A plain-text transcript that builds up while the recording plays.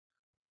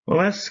Well,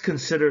 let's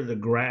consider the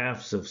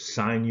graphs of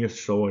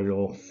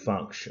sinusoidal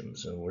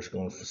functions, and we're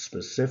going to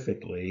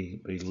specifically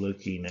be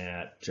looking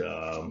at,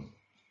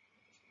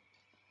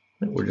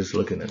 we're just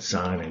looking at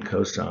sine and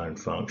cosine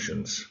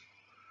functions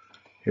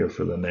here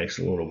for the next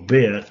little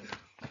bit.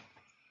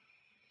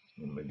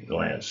 Let me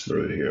glance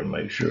through here and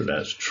make sure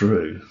that's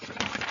true.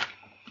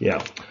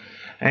 Yeah,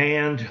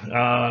 and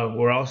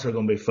we're also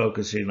going to be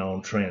focusing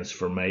on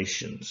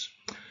transformations.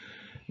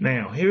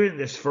 Now, here in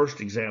this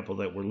first example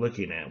that we're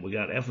looking at, we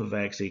got f of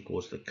x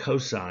equals the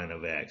cosine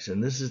of x,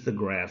 and this is the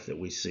graph that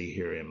we see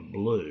here in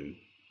blue.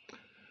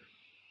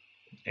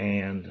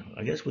 And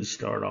I guess we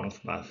start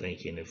off by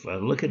thinking, if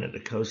I'm looking at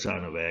the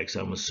cosine of x,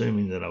 I'm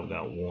assuming that I've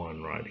got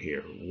 1 right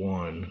here,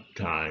 1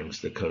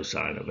 times the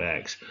cosine of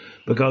x,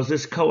 because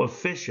this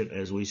coefficient,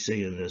 as we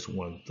see in this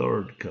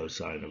 1/3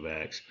 cosine of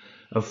x,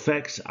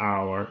 affects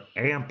our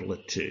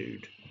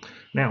amplitude.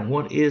 Now,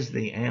 what is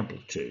the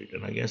amplitude?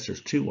 And I guess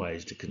there's two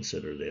ways to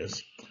consider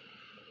this.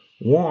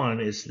 One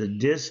is the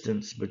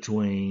distance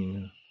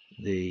between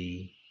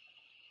the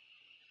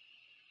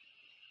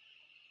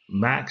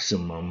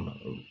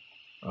maximum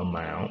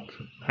amount,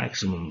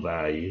 maximum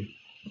value,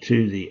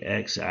 to the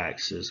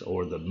x-axis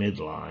or the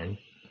midline.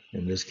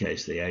 In this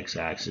case, the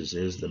x-axis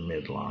is the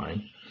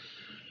midline.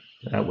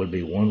 That would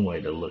be one way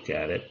to look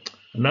at it.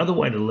 Another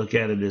way to look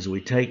at it is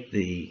we take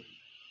the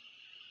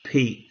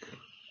peak,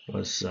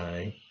 let's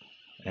say,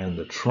 and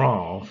the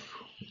trough,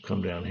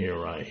 come down here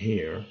right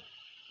here,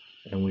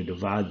 and we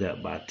divide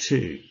that by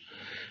 2.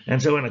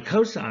 And so in a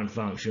cosine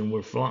function,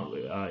 we're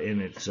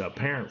in its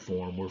parent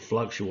form, we're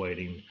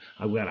fluctuating.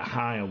 I've got a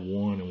high of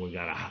 1 and we've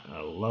got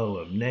a low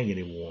of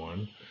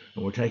 -1,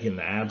 and we're taking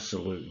the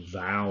absolute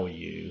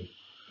value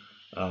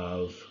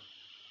of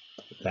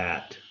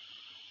that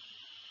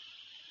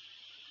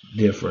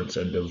difference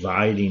and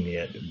dividing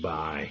it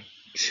by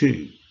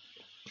 2.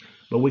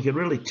 But we can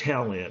really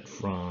tell it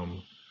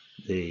from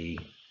the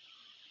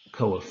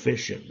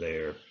coefficient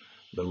there,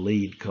 the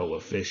lead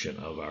coefficient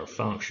of our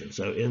function.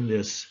 So in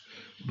this,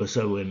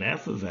 in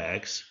f of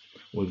x,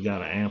 we've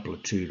got an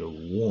amplitude of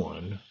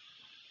 1,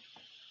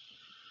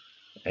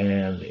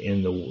 and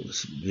in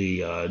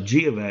the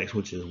g of x,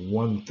 which is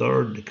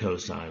 1/3 the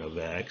cosine of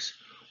x,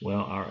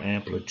 well, our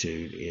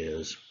amplitude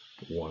is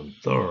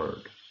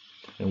 1/3,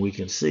 and we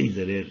can see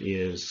that it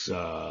is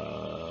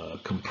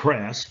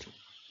compressed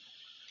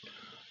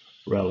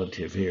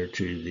relative here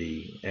to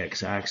the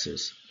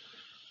x-axis.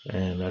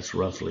 And that's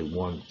roughly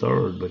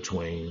 1/3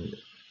 between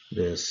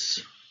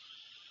this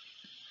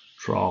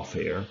trough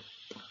here.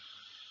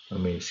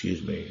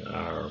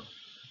 Our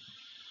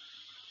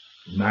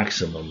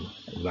maximum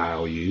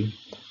value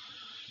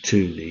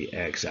to the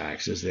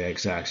x-axis. The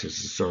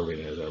x-axis is serving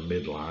as our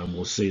midline.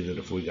 We'll see that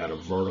if we got a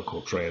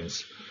vertical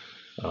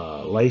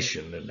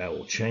translation, that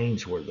will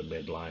change where the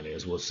midline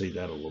is. We'll see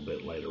that a little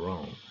bit later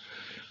on.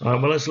 All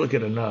right, well, let's look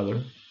at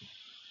another.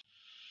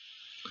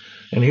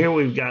 And here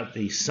we've got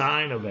the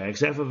sine of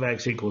x. F of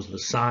x equals the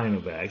sine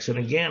of x. And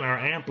again, our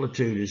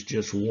amplitude is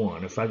just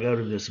 1. If I go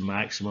to this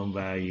maximum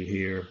value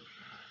here,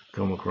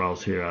 come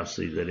across here, I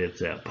see that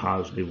it's at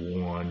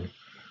 +1.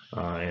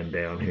 And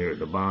down here at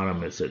the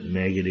bottom, it's at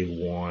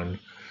 -1.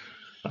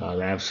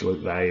 The absolute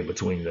value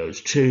between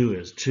those two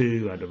is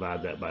 2. I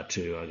divide that by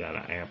 2. I got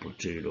an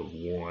amplitude of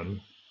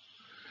 1.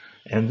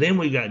 And then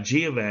we got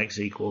g of x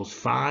equals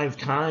 5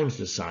 times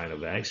the sine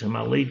of x, and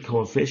my lead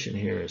coefficient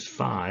here is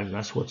 5, and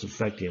that's what's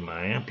affecting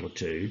my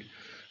amplitude.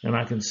 And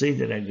I can see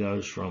that it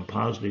goes from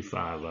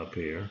 +5 up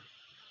here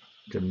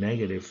to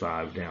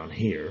 -5 down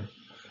here.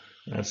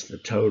 That's the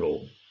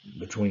total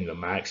between the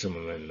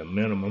maximum and the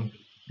minimum.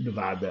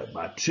 Divide that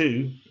by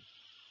 2.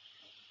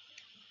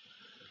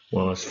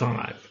 Well, it's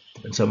 5.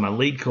 And so my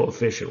lead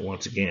coefficient,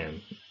 once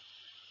again,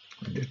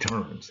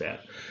 determines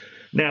that.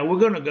 Now, we're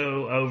going to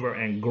go over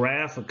and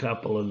graph a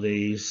couple of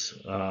these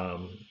where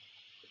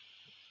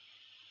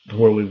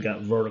we've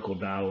got vertical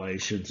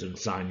dilations and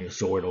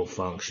sinusoidal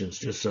functions,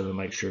 just so to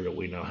make sure that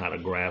we know how to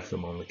graph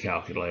them on the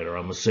calculator.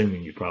 I'm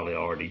assuming you probably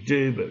already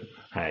do, but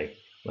hey,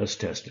 let's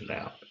test it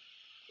out.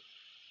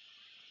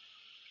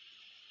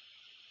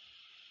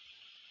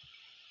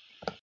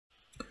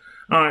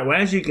 All right,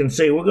 well, as you can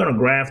see, we're going to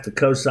graph the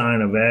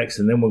cosine of x,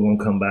 and then we're going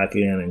to come back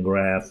in and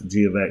graph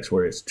g of x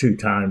where it's 2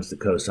 times the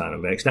cosine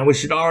of x. Now, we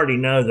should already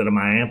know that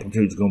my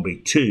amplitude is going to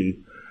be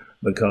 2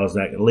 because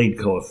that lead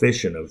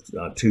coefficient of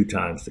 2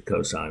 times the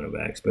cosine of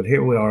x. But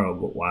here we are at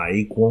y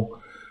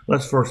equal.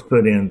 Let's first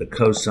put in the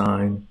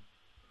cosine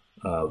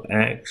of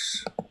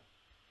x.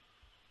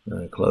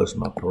 Close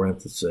my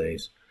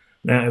parentheses.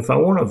 Now, if I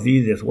want to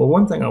view this, well,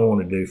 one thing I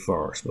want to do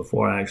first,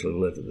 before I actually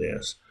look at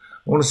this,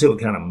 I want to see what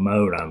kind of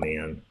mode I'm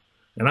in.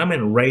 And I'm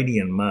in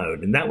radian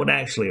mode, and that would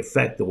actually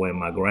affect the way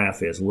my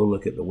graph is. We'll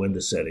look at the window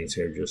settings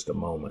here in just a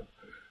moment.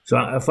 So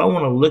if I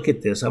want to look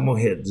at this, I'm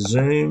going to hit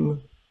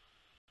zoom,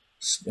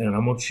 and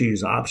I'm going to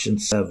choose option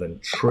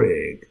 7,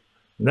 trig.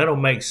 And that'll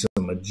make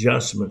some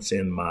adjustments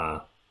in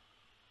my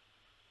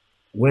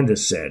window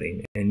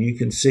setting. And you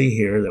can see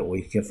here that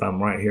if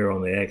I'm right here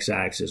on the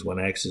x-axis, when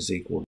x is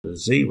equal to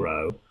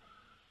 0,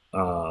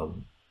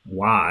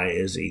 y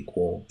is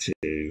equal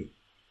to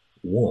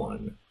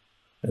 1.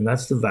 And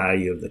that's the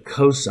value of the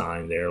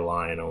cosine there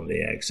lying on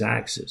the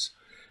x-axis.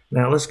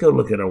 Now let's go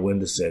look at our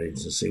window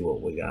settings and see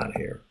what we got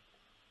here.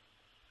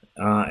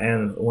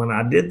 And when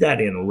I did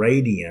that in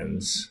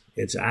radians,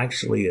 it's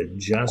actually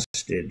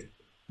adjusted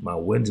my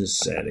window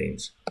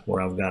settings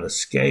where I've got a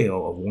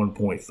scale of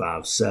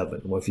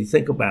 1.57. Well, if you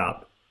think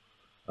about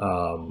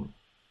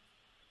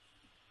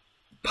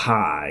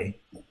pi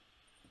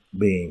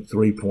being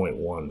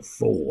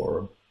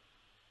 3.14,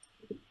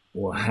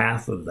 well,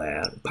 half of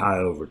that, pi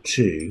over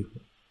 2,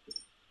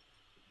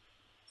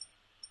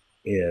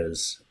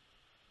 is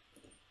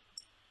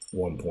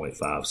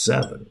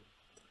 1.57.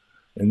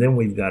 And then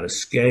we've got a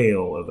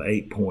scale of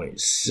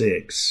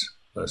 8.6.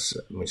 Let's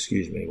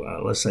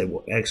say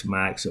x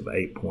max of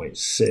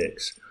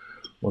 8.6.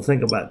 Well,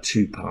 think about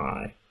 2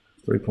 pi.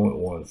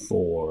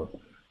 3.14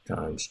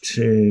 times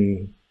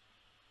 2.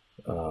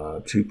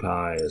 2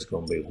 pi is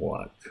going to be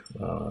what?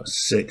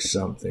 6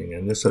 something.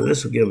 And so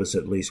this will give us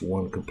at least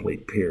one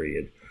complete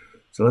period.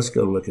 So let's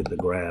go look at the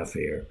graph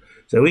here.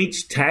 So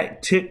each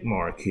tick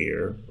mark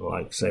here,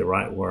 like say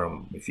right where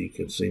if you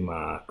can see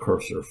my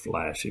cursor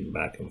flashing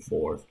back and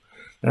forth,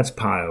 that's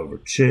pi over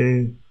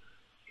 2.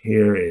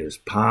 Here is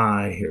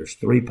pi, here's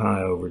 3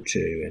 pi over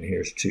 2, and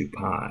here's 2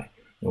 pi.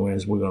 And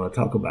as we're going to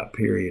talk about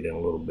period in a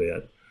little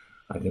bit,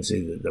 I can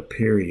see that the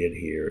period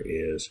here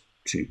is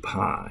 2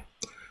 pi.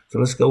 So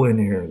let's go in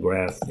here and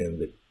graph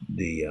then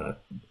the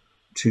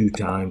 2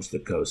 times the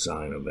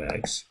cosine of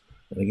x.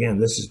 And again,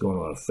 this is going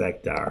to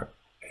affect our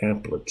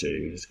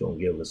amplitude. It's going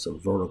to give us a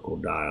vertical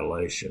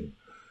dilation,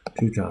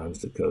 2 times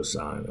the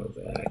cosine of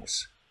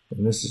x.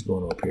 And this is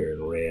going to appear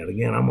in red.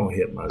 Again, I'm going to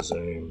hit my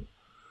zoom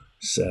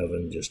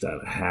 7 just out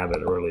of habit.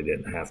 I really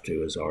didn't have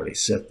to. It's already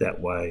set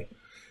that way.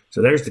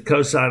 So there's the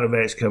cosine of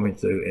x coming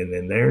through, and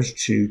then there's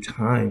 2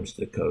 times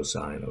the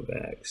cosine of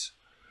x.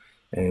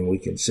 And we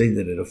can see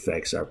that it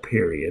affects our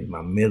period. My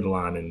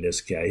midline in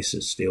this case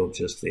is still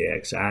just the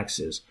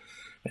x-axis,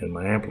 and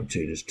my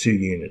amplitude is 2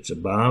 units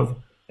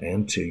above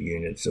and 2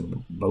 units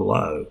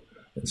below.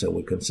 And so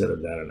we consider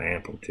that an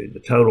amplitude. The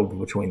total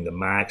between the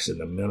max and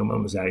the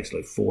minimum is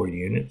actually 4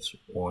 units.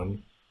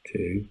 1,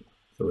 2,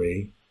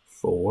 3,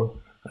 4.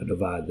 I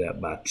divide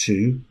that by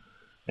 2,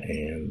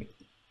 and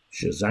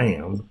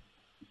shazam,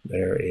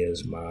 there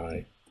is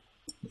my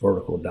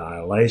vertical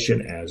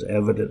dilation as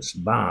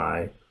evidenced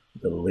by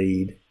the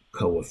lead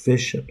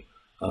coefficient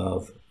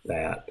of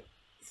that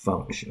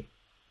function.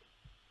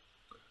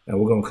 And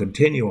we're going to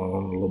continue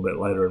on a little bit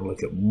later and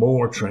look at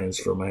more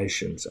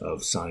transformations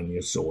of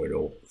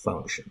sinusoidal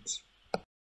functions.